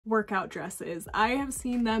workout dresses. I have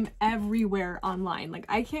seen them everywhere online. Like,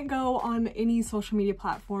 I can't go on any social media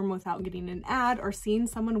platform without getting an ad or seeing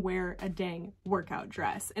someone wear a dang workout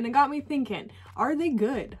dress. And it got me thinking, are they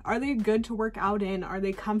good? Are they good to work out in? Are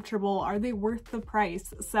they comfortable? Are they worth the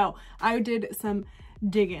price? So I did some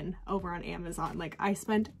digging over on Amazon. Like, I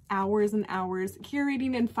spent hours and hours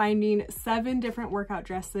curating and finding 7 different workout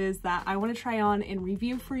dresses that I want to try on and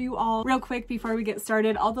review for you all. Real quick before we get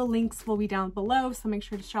started, all the links will be down below, so make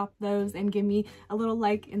sure to shop those and give me a little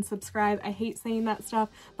like and subscribe. I hate saying that stuff,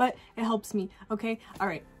 but it helps me, okay? All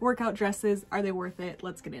right, workout dresses, are they worth it?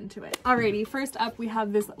 Let's get into it. Alrighty, first up we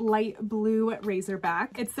have this light blue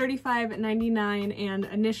Racerback. It's $35.99, and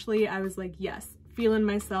initially I was like, yes, feeling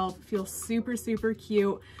myself, feels super, super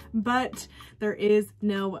cute, but there is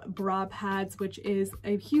no bra pads, which is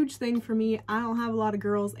a huge thing for me. I don't have a lot of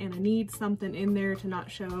girls and I need something in there to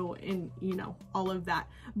not show and, you know, all of that.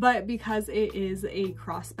 But because it is a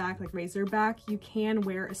crossback, like Racerback, you can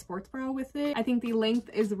wear a sports bra with it. I think the length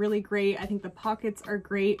is really great. I think the pockets are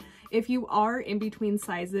great. If you are in between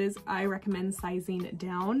sizes, I recommend sizing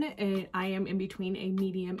down. I am in between a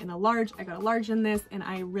medium and a large. I got a large in this, and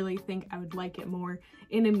I really think I would like it more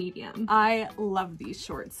in a medium. I love these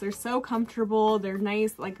shorts. They're so comfortable. They're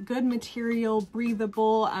nice, like good material,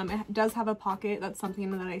 breathable. It does have a pocket. That's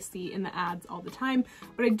something that I see in the ads all the time,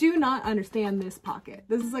 but I do not understand this pocket.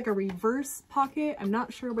 This is like a reverse pocket. I'm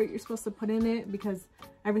not sure what you're supposed to put in it because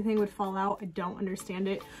everything would fall out. I don't understand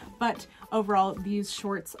it, but overall these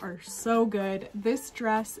shorts are so good. This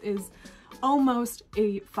dress is almost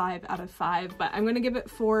a 5 out of 5, but I'm gonna give it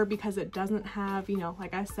 4 because it doesn't have, you know,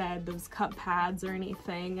 like I said, those cup pads or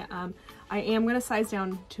anything. I am gonna size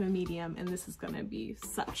down to a medium, and this is gonna be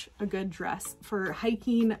such a good dress for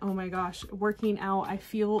hiking. Oh my gosh, working out. I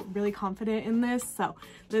feel really confident in this. So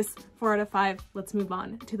this 4 out of 5. Let's move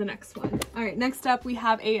on to the next one. All right, next up we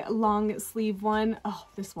have a long sleeve one. Oh,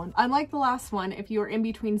 this one. Unlike the last one, if you are in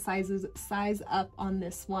between sizes, size up on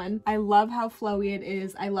this one. I love how flowy it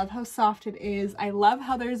is. I love how soft it is. I love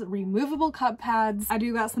how there's removable cup pads. I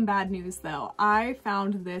do got some bad news though. I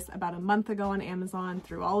found this about a month ago on Amazon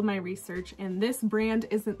through all of my research, and this brand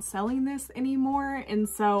isn't selling this anymore. And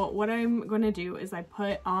so what I'm going to do is I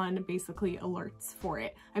put on basically alerts for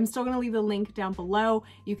it. I'm still going to leave the link down below.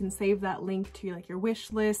 You can save that link to like your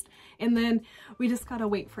wish list, and then we just gotta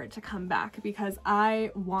wait for it to come back because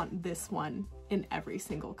I want this one in every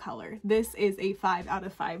single color. This is a 5 out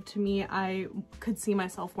of 5 to me. I could see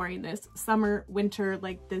myself wearing this summer, winter,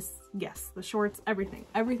 like this. Yes, the shorts,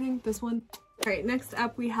 everything, this one. All right, next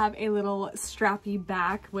up we have a little strappy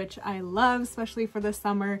back, which I love, especially for the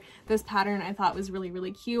summer. This pattern I thought was really,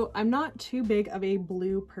 really cute. I'm not too big of a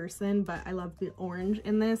blue person, but I love the orange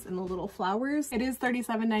in this and the little flowers. It is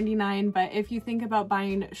 $37.99, but if you think about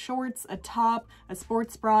buying shorts, a top, a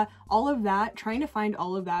sports bra, all of that, trying to find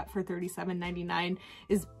all of that for $37.99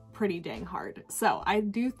 is pretty dang hard. So I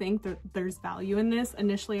do think that there's value in this.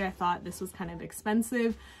 Initially, I thought this was kind of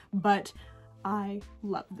expensive, but I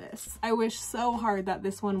love this. I wish so hard that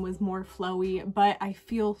this one was more flowy, but I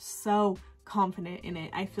feel so confident in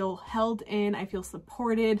it. I feel held in, I feel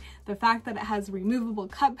supported. The fact that it has removable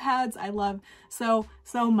cup pads, I love so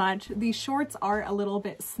much. These shorts are a little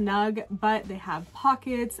bit snug, but they have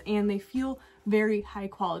pockets and they feel very high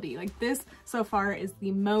quality. Like, this so far is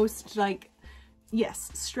the most, like,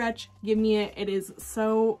 yes, stretch, give me it. It is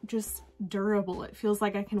so just durable. It feels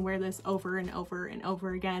like I can wear this over and over and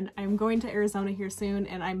over again. I'm going to Arizona here soon,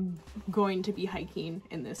 and I'm going to be hiking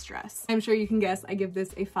in this dress. I'm sure you can guess I give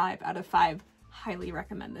this a 5 out of 5. Highly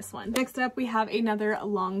recommend this one. Next up we have another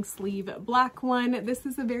long sleeve black one. This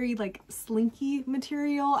is a very like slinky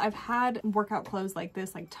material. I've had workout clothes like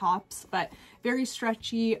this, like tops, but very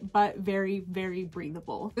stretchy, but very, very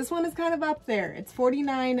breathable. This one is kind of up there. It's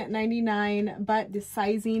 $49.99, but the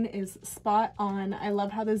sizing is spot on. I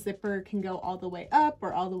love how the zipper can go all the way up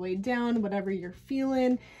or all the way down, whatever you're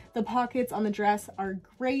feeling. The pockets on the dress are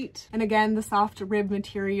great. And again, the soft rib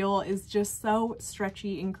material is just so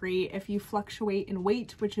stretchy and great if you fluctuate in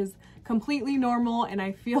weight, which is completely normal. And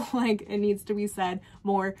I feel like it needs to be said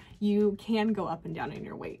more. You can go up and down in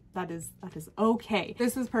your weight. That is okay.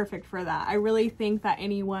 This is perfect for that. I really think that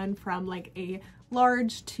anyone from like a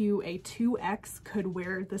large to a 2X could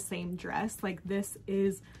wear the same dress. Like, this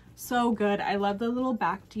is so good. I love the little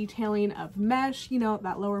back detailing of mesh. You know,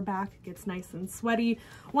 that lower back gets nice and sweaty.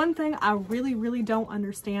 One thing I really don't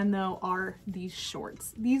understand though are these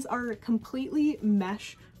shorts. These are completely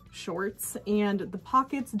mesh shorts, and the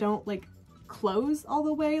pockets don't like close all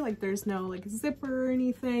the way, like there's no like zipper or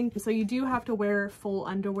anything, so you do have to wear full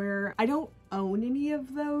underwear. I don't own any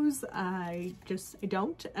of those, I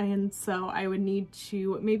don't, and so I would need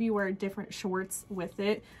to maybe wear different shorts with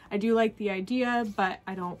it. I do like the idea, but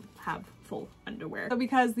I don't have full underwear. So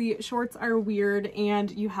because the shorts are weird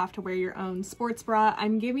and you have to wear your own sports bra,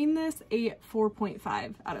 I'm giving this a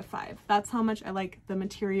 4.5 out of 5. That's how much I like the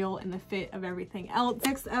material and the fit of everything else.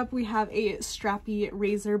 Next up, we have a strappy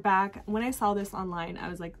Racerback. When I saw this online, I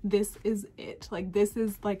was like, this is it. Like, this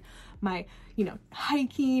is like my, you know,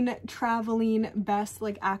 hiking, traveling, best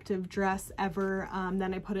like active dress ever.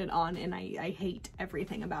 Then I put it on and I hate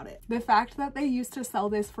everything about it. The fact that they used to sell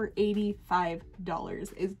this for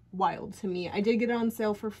 $85 is wild to me. I did get it on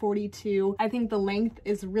sale for $42. I think the length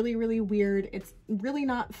is really, really weird. It's really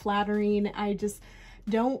not flattering. I just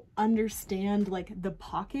don't understand like the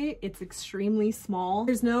pocket. It's extremely small.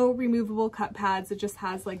 There's no removable cut pads. It just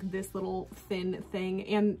has like this little thin thing,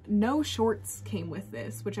 and no shorts came with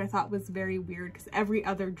this, which I thought was very weird because every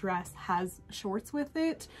other dress has shorts with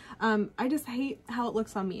it. I just hate how it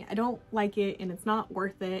looks on me. I don't like it and it's not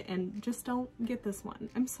worth it, and just don't get this one.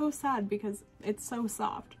 I'm so sad because it's so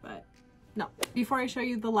soft, but no. Before I show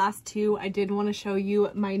you the last two, I did want to show you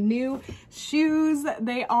my new shoes.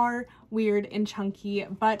 They are weird and chunky,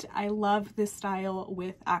 but I love this style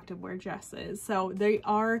with activewear dresses. So they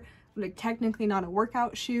are like technically not a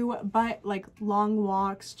workout shoe, but like long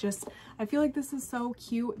walks. Just, I feel like this is so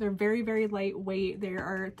cute. They're very, very lightweight. They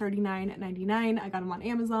are $39.99. I got them on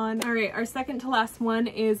Amazon. All right, our second to last one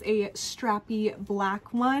is a strappy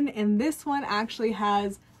black one, and this one actually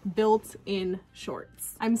has built-in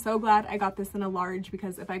shorts. I'm so glad I got this in a large,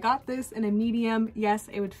 because if I got this in a medium, yes,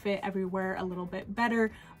 it would fit everywhere a little bit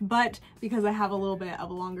better, but because I have a little bit of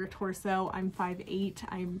a longer torso, I'm 5'8",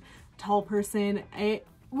 I'm a tall person, it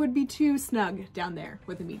would be too snug down there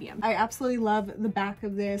with a medium. I absolutely love the back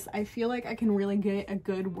of this. I feel like I can really get a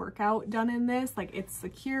good workout done in this. Like, it's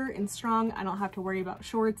secure and strong. I don't have to worry about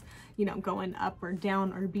shorts, you know, going up or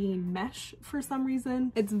down or being mesh for some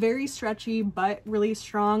reason. It's very stretchy but really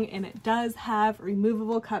strong, and it does have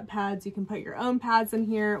removable cut pads. You can put your own pads in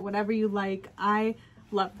here, whatever you like. I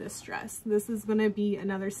love this dress. This is gonna be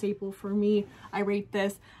another staple for me. I rate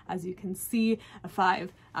this, as you can see, a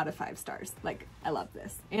 5 out of 5 stars. Like, I love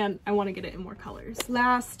this, and I want to get it in more colors.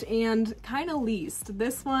 Last and kind of least,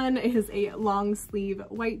 this one is a long sleeve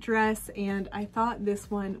white dress, and I thought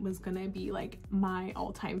this one was gonna be like my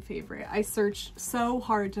all-time favorite. I searched so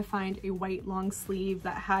hard to find a white long sleeve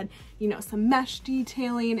that had, you know, some mesh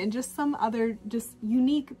detailing and just some other just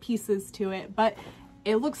unique pieces to it, but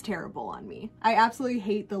it looks terrible on me. I absolutely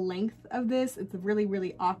hate the length of this. It's a really,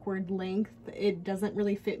 really awkward length. It doesn't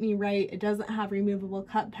really fit me right. It doesn't have removable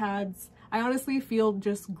cut pads. I honestly feel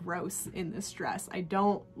just gross in this dress. I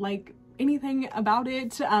don't like anything about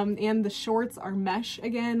it. And the shorts are mesh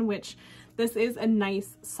again, which this is a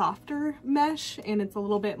nice softer mesh and it's a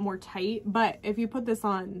little bit more tight, but if you put this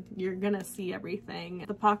on, you're gonna see everything.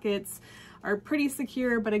 The pockets are pretty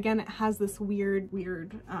secure, but again, it has this weird,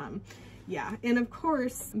 yeah, and of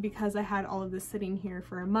course, because I had all of this sitting here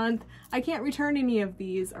for a month, I can't return any of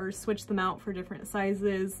these or switch them out for different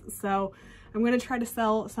sizes, so I'm going to try to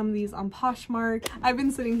sell some of these on Poshmark. I've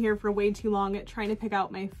been sitting here for way too long trying to pick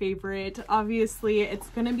out my favorite. Obviously, it's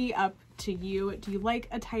going to be up to you. Do you like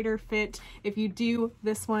a tighter fit? If you do,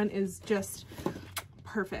 this one is just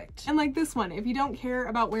perfect. And like this one, if you don't care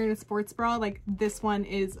about wearing a sports bra, like this one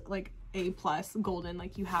is like A+ golden,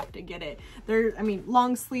 like you have to get it. There, I mean,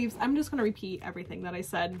 long sleeves. I'm just gonna repeat everything that I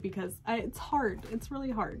said because it's hard. It's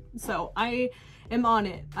really hard. So I am on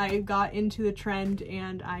it. I got into the trend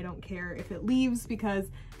and I don't care if it leaves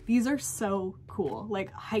because these are so cool.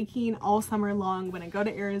 Like hiking all summer long when I go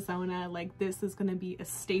to Arizona, like this is gonna be a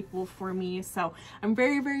staple for me. So I'm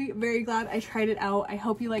very, very, very glad I tried it out. I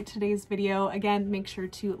hope you liked today's video. Again, make sure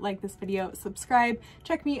to like this video, subscribe,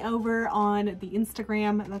 check me over on the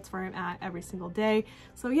Instagram. That's where I'm at every single day.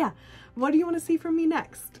 So yeah, what do you want to see from me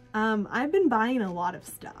next? I've been buying a lot of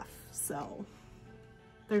stuff, so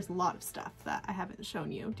there's a lot of stuff that I haven't shown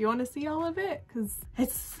you. Do you want to see all of it? Because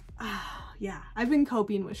it's yeah, I've been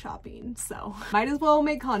coping with shopping, so might as well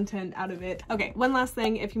make content out of it. Okay, one last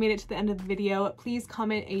thing. If you made it to the end of the video, please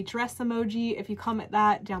comment a dress emoji. If you comment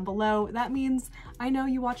that down below, that means I know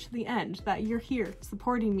you watched to the end, that you're here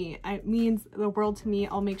supporting me. It means the world to me.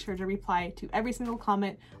 I'll make sure to reply to every single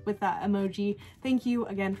comment with that emoji. Thank you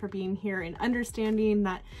again for being here and understanding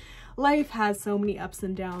that life has so many ups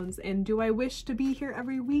and downs. And do I wish to be here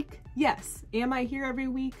every week? Yes. Am I here every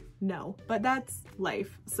week? No, but that's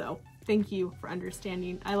life. So thank you for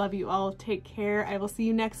understanding. I love you all. Take care. I will see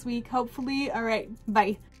you next week, hopefully. All right,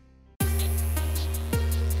 bye.